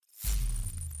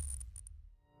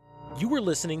You are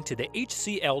listening to the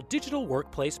HCL Digital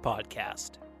Workplace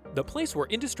Podcast, the place where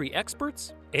industry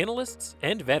experts, analysts,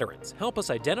 and veterans help us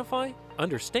identify,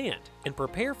 understand, and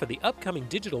prepare for the upcoming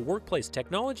digital workplace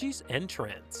technologies and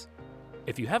trends.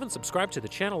 If you haven't subscribed to the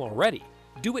channel already,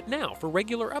 do it now for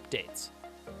regular updates.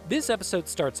 This episode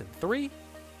starts in 3,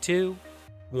 2,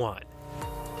 1.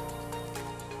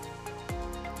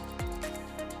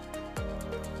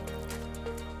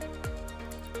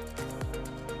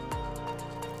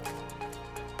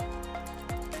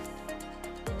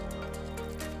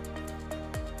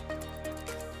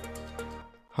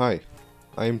 Hi,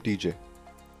 I am TJ.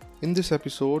 In this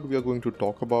episode, we are going to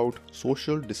talk about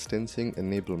social distancing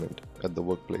enablement at the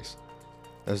workplace.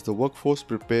 As the workforce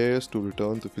prepares to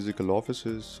return to physical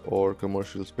offices or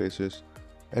commercial spaces,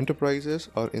 enterprises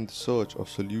are in the search of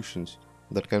solutions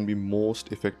that can be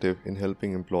most effective in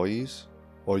helping employees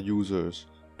or users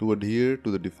to adhere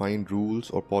to the defined rules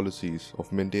or policies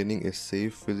of maintaining a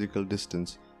safe physical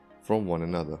distance from one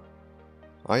another.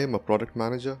 I am a product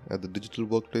manager at the Digital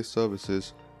Workplace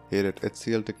Services here at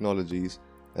HCL Technologies,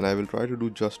 and I will try to do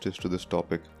justice to this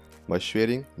topic by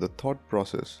sharing the thought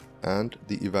process and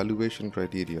the evaluation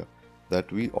criteria that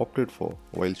we opted for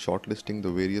while shortlisting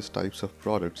the various types of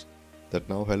products that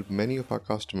now help many of our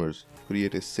customers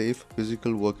create a safe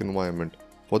physical work environment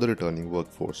for the returning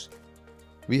workforce.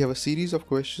 We have a series of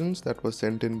questions that were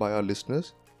sent in by our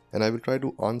listeners, and I will try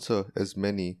to answer as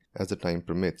many as the time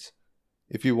permits.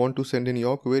 If you want to send in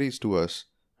your queries to us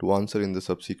to answer in the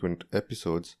subsequent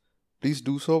episodes, please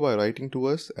do so by writing to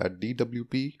us at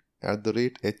dwp@hcl.com.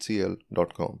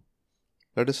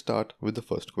 Let us start with the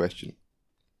first question.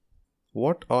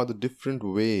 What are the different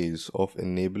ways of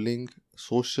enabling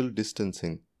social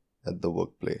distancing at the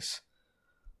workplace?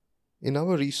 In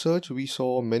our research, we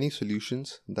saw many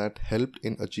solutions that helped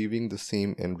in achieving the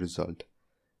same end result,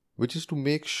 which is to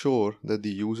make sure that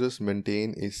the users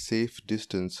maintain a safe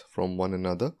distance from one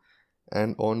another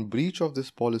and on breach of this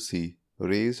policy,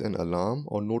 raise an alarm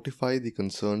or notify the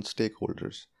concerned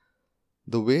stakeholders.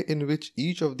 The way in which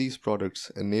each of these products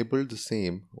enabled the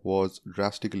same was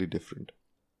drastically different.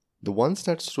 The ones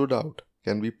that stood out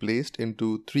can be placed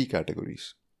into 3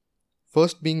 categories.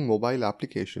 First being mobile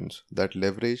applications that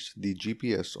leveraged the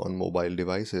GPS on mobile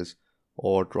devices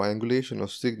or triangulation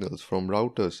of signals from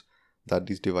routers that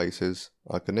these devices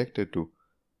are connected to.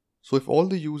 So if all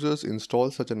the users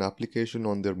install such an application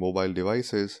on their mobile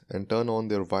devices and turn on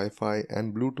their Wi-Fi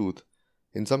and Bluetooth,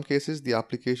 in some cases the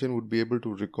application would be able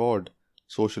to record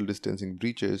social distancing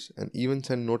breaches and even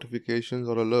send notifications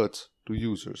or alerts to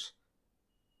users.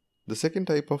 The second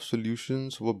type of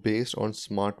solutions were based on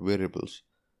smart wearables.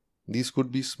 These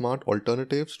could be smart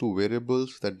alternatives to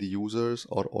wearables that the users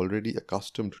are already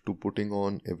accustomed to putting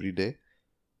on every day,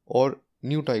 or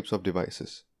new types of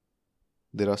devices.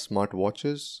 There are smart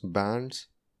watches, bands,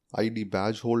 ID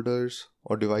badge holders,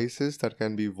 or devices that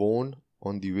can be worn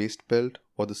on the waist belt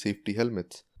or the safety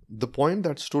helmets. The point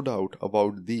that stood out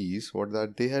about these was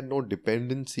that they had no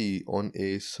dependency on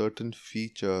a certain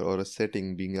feature or a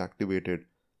setting being activated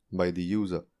by the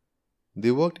user.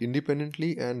 They worked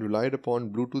independently and relied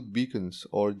upon Bluetooth beacons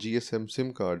or GSM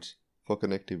SIM cards for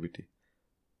connectivity.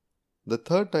 The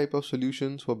third type of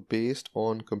solutions were based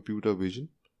on computer vision,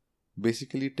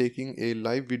 basically taking a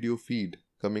live video feed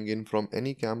coming in from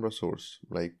any camera source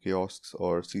like kiosks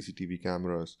or CCTV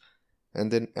cameras and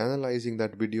then analyzing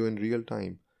that video in real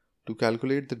time to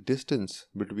calculate the distance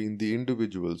between the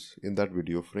individuals in that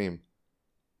video frame.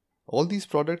 All these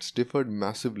products differed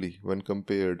massively when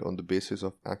compared on the basis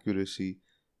of accuracy,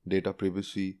 data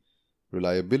privacy,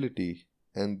 reliability,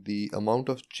 and the amount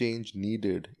of change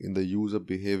needed in the user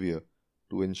behavior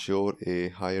to ensure a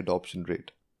high adoption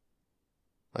rate.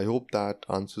 I hope that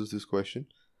answers this question.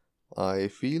 I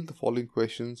feel the following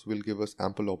questions will give us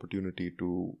ample opportunity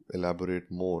to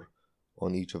elaborate more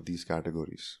on each of these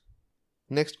categories.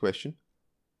 Next question.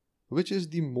 Which is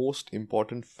the most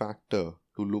important factor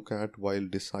to look at while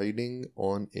deciding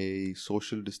on a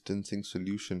social distancing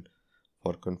solution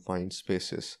for confined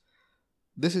spaces?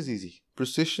 This is easy.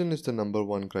 Precision is the number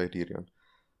one criterion.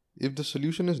 If the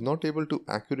solution is not able to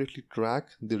accurately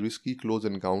track the risky close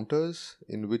encounters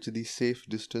in which the safe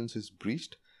distance is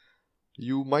breached,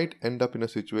 you might end up in a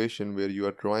situation where you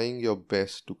are trying your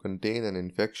best to contain an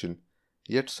infection,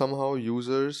 yet somehow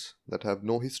users that have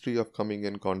no history of coming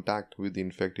in contact with the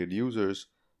infected users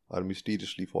are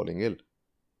mysteriously falling ill.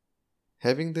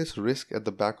 Having this risk at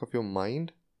the back of your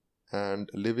mind and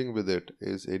living with it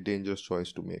is a dangerous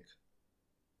choice to make.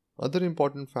 Other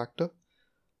important factor,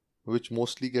 which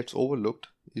mostly gets overlooked,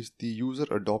 is the user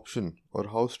adoption or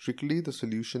how strictly the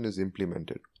solution is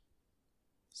implemented.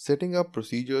 Setting up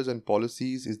procedures and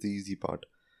policies is the easy part.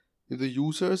 If the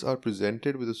users are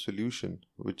presented with a solution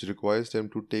which requires them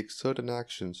to take certain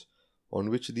actions on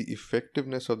which the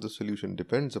effectiveness of the solution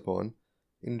depends upon,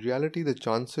 in reality the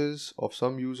chances of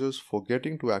some users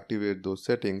forgetting to activate those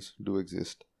settings do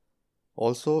exist.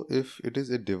 Also, if it is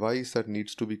a device that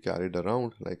needs to be carried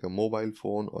around, like a mobile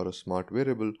phone or a smart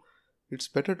wearable, it's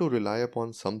better to rely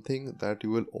upon something that you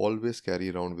will always carry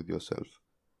around with yourself.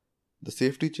 The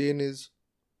safety chain is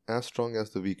as strong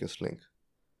as the weakest link.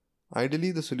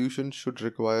 Ideally, the solution should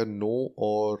require no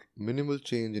or minimal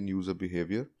change in user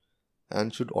behavior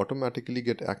and should automatically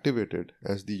get activated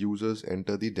as the users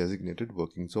enter the designated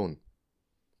working zone.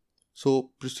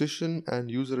 So, precision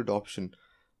and user adoption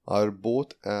are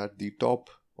both at the top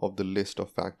of the list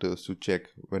of factors to check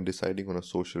when deciding on a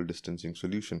social distancing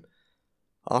solution.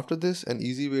 After this, an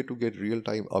easy way to get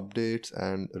real-time updates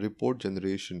and report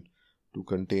generation to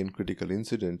contain critical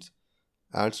incidents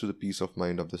adds to the peace of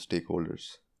mind of the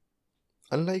stakeholders.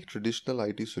 Unlike traditional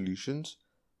IT solutions,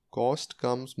 cost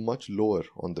comes much lower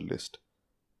on the list,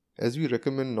 as we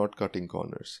recommend not cutting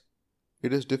corners.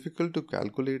 It is difficult to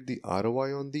calculate the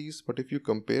ROI on these, but if you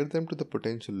compare them to the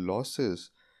potential losses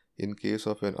in case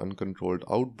of an uncontrolled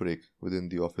outbreak within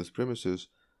the office premises,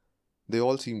 they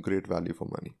all seem great value for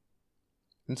money.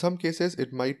 In some cases,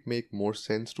 it might make more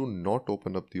sense to not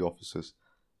open up the offices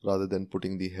rather than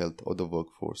putting the health of the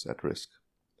workforce at risk.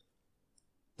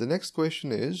 The next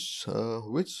question is,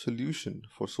 which solution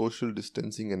for social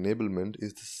distancing enablement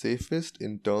is the safest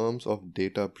in terms of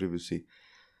data privacy?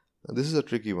 This is a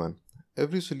tricky one.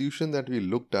 Every solution that we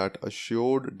looked at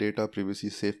assured data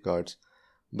privacy safeguards,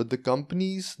 but the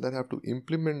companies that have to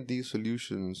implement these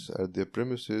solutions at their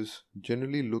premises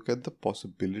generally look at the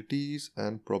possibilities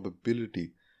and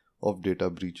probability of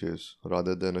data breaches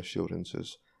rather than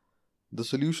assurances. The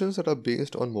solutions that are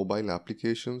based on mobile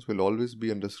applications will always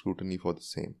be under scrutiny for the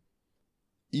same.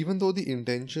 Even though the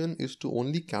intention is to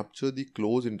only capture the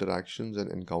close interactions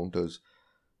and encounters,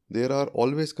 there are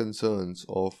always concerns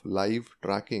of live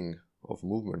tracking of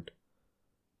movement.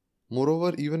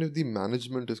 Moreover, even if the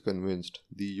management is convinced,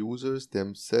 the users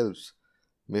themselves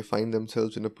may find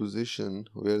themselves in a position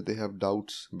where they have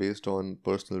doubts based on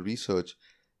personal research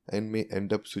and may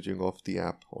end up switching off the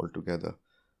app altogether.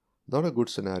 Not a good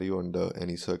scenario under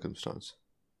any circumstance.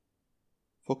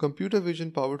 For computer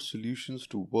vision powered solutions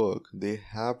to work, they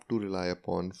have to rely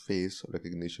upon face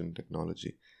recognition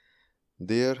technology.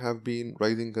 There have been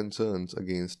rising concerns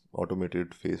against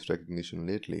automated face recognition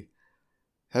lately.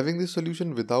 Having this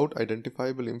solution without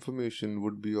identifiable information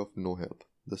would be of no help.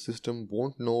 The system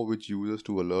won't know which users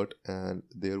to alert, and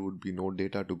there would be no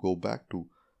data to go back to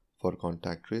for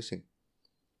contact tracing.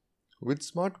 With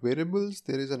smart wearables,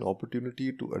 there is an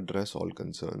opportunity to address all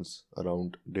concerns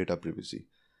around data privacy.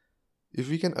 If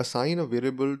we can assign a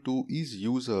wearable to each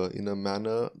user in a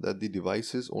manner that the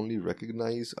devices only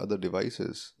recognize other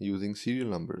devices using serial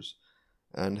numbers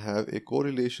and have a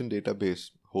correlation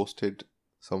database hosted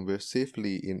somewhere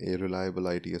safely in a reliable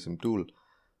ITSM tool,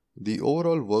 the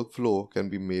overall workflow can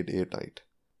be made airtight.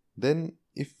 Then,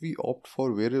 if we opt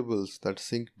for wearables that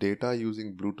sync data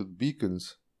using Bluetooth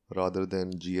beacons rather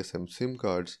than GSM SIM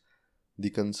cards, the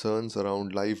concerns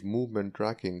around live movement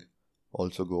tracking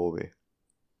also go away.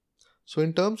 So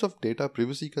in terms of data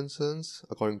privacy concerns,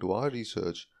 according to our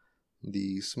research,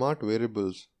 the smart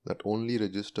wearables that only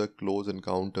register close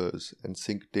encounters and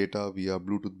sync data via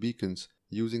Bluetooth beacons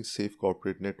using safe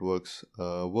corporate networks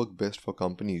work best for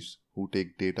companies who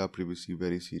take data privacy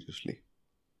very seriously.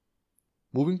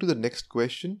 Moving to the next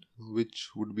question, which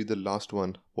would be the last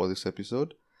one for this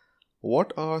episode.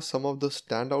 What are some of the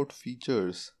standout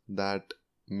features that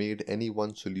made any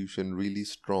one solution really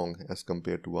strong as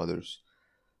compared to others?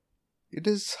 It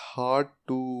is hard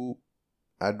to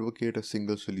advocate a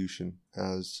single solution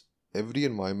as every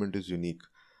environment is unique.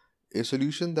 A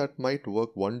solution that might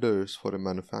work wonders for a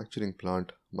manufacturing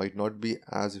plant might not be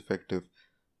as effective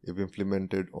if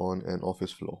implemented on an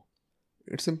office floor.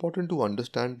 It's important to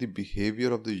understand the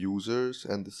behavior of the users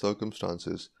and the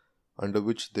circumstances under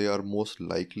which they are most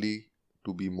likely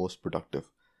to be most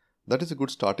productive. That is a good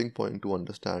starting point to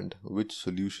understand which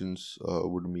solutions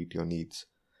would meet your needs.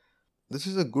 This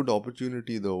is a good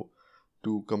opportunity though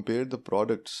to compare the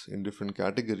products in different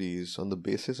categories on the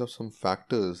basis of some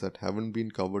factors that haven't been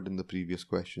covered in the previous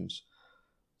questions.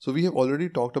 So we have already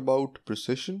talked about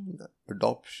precision,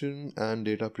 adoption, and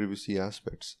data privacy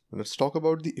aspects. Let's talk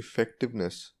about the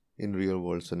effectiveness in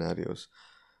real-world scenarios.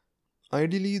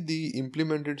 Ideally, the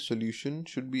implemented solution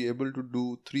should be able to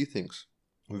do three things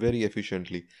very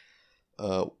efficiently.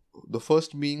 The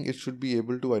first being it should be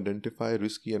able to identify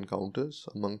risky encounters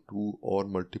among two or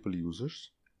multiple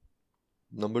users.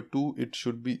 Number two, it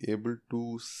should be able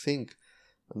to sync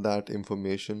that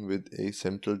information with a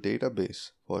central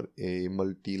database for a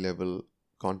multi-level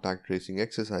contact tracing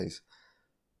exercise.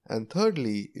 And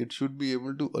thirdly, it should be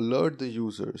able to alert the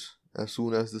users as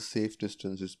soon as the safe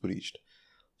distance is breached,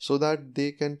 so that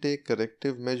they can take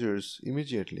corrective measures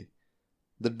immediately.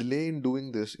 The delay in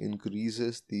doing this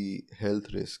increases the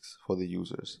health risks for the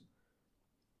users.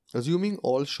 Assuming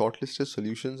all shortlisted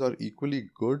solutions are equally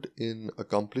good in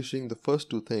accomplishing the first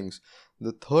two things,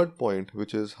 the third point,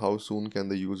 which is how soon can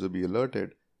the user be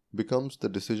alerted, becomes the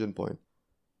decision point.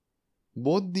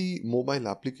 Both the mobile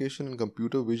application and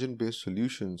computer vision based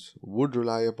solutions would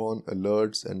rely upon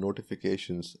alerts and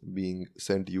notifications being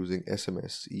sent using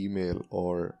SMS, email,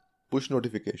 or push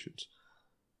notifications.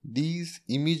 These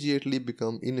immediately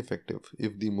become ineffective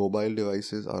if the mobile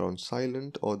devices are on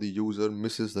silent or the user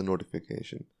misses the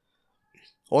notification.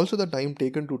 Also, the time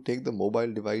taken to take the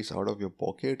mobile device out of your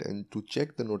pocket and to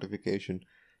check the notification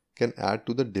can add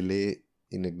to the delay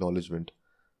in acknowledgement.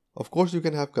 Of course, you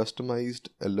can have customized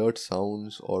alert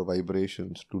sounds or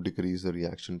vibrations to decrease the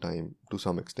reaction time to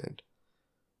some extent.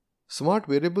 Smart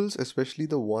wearables, especially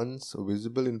the ones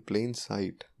visible in plain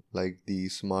sight, like the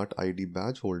Smart ID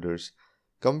badge holders,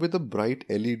 come with a bright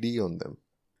LED on them.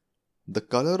 The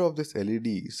color of this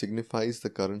LED signifies the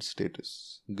current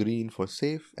status: green for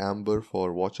safe, amber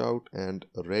for watch out, and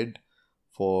red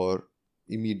for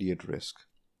immediate risk.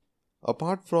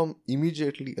 Apart from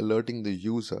immediately alerting the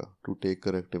user to take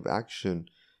corrective action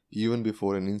even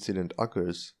before an incident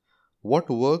occurs, what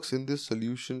works in this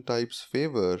solution type's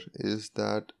favor is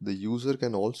that the user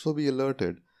can also be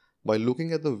alerted by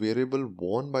looking at the wearable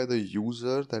worn by the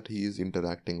user that he is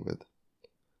interacting with.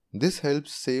 This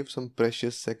helps save some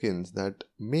precious seconds that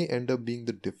may end up being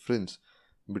the difference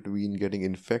between getting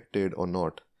infected or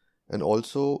not, and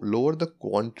also lower the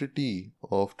quantity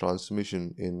of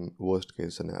transmission in worst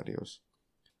case scenarios.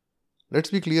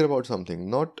 Let's be clear about something.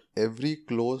 Not every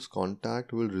close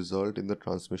contact will result in the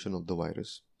transmission of the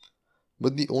virus.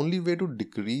 But the only way to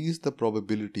decrease the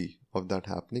probability of that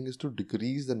happening is to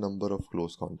decrease the number of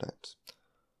close contacts.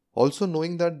 Also,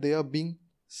 knowing that they are being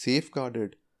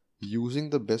safeguarded using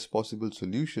the best possible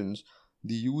solutions,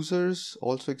 the users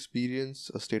also experience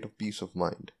a state of peace of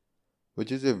mind,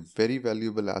 which is a very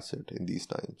valuable asset in these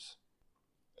times.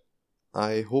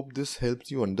 I hope this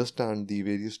helps you understand the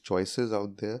various choices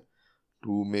out there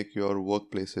to make your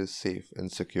workplaces safe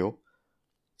and secure.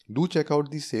 Do check out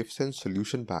the SafeSense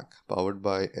Solution Pack powered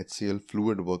by HCL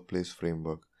Fluid Workplace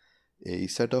Framework, a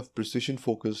set of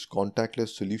precision-focused contactless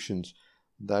solutions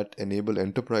that enable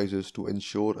enterprises to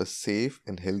ensure a safe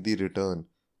and healthy return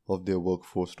of their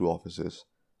workforce to offices.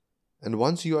 And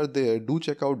once you are there, do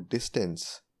check out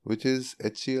Distance, which is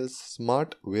HCL's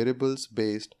smart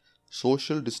wearables-based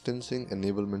social distancing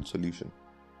enablement solution.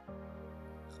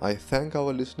 I thank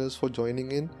our listeners for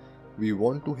joining in. We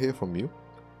want to hear from you.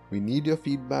 We need your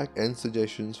feedback and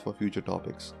suggestions for future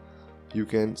topics. You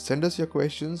can send us your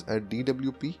questions at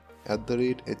dwp@hcl.com.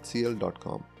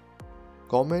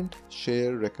 Comment,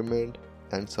 share, recommend,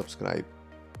 and subscribe.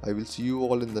 I will see you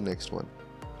all in the next one.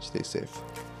 Stay safe.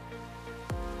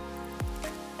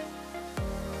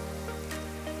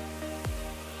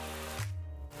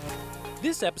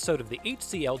 This episode of the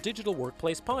HCL Digital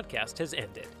Workplace Podcast has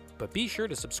ended, but be sure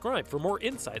to subscribe for more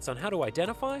insights on how to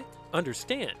identify,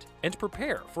 understand, and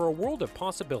prepare for a world of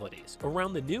possibilities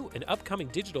around the new and upcoming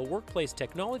digital workplace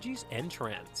technologies and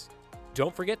trends.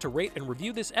 Don't forget to rate and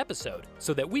review this episode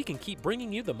so that we can keep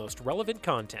bringing you the most relevant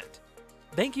content.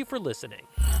 Thank you for listening.